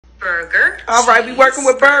burger. All right, we working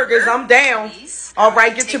with burgers. I'm down. All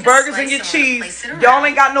right, get your burgers and your cheese. Y'all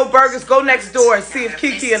ain't got no burgers. Go next door and see if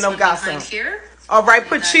Kiki and them got some. All right,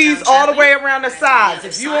 put cheese all the way around the sides.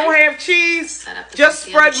 If you don't have cheese, just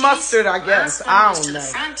spread mustard, I guess. I don't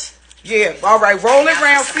know. Yeah, all right, roll it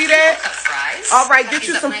around. See that? All right, get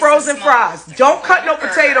you some frozen fries. Don't cut no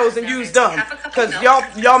potatoes and use them, because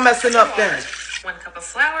y'all messing up then. 1 cup of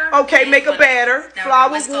flour. Okay, make a batter. Flour,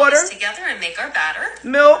 water. Together and make our batter.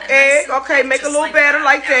 Milk, egg. Okay, make a little batter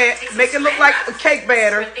like that. Make it look like a cake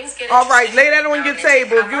batter. All right, lay that on your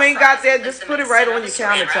table. If you ain't got that, just put it right on your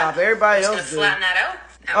countertop. Everybody else do.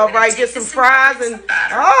 All right, get some fries and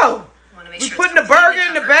we putting the burger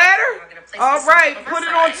in the batter. All right, put it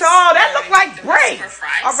on top. That look like bread.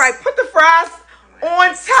 All right, put the fries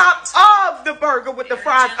on top of the burger with the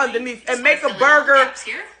fries underneath and make a burger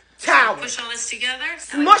tower. Push all this together.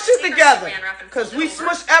 Smush it together, because we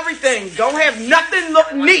smush everything. Don't have nothing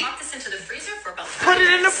look neat. Put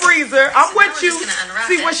it in the freezer. I'm with you.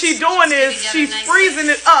 See, what she's doing is she's freezing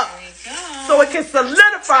it up so it can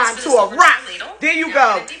solidify into a rock. There you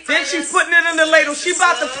go. Then she's putting it in the ladle. She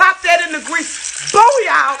about to pop that in the grease.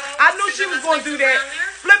 Booyah! I knew she was going to do that.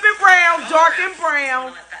 Flip it round, dark and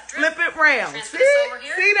brown. Flip it round.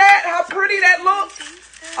 See that? How pretty that looks?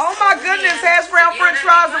 Oh my goodness, hash brown french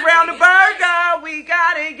fries around the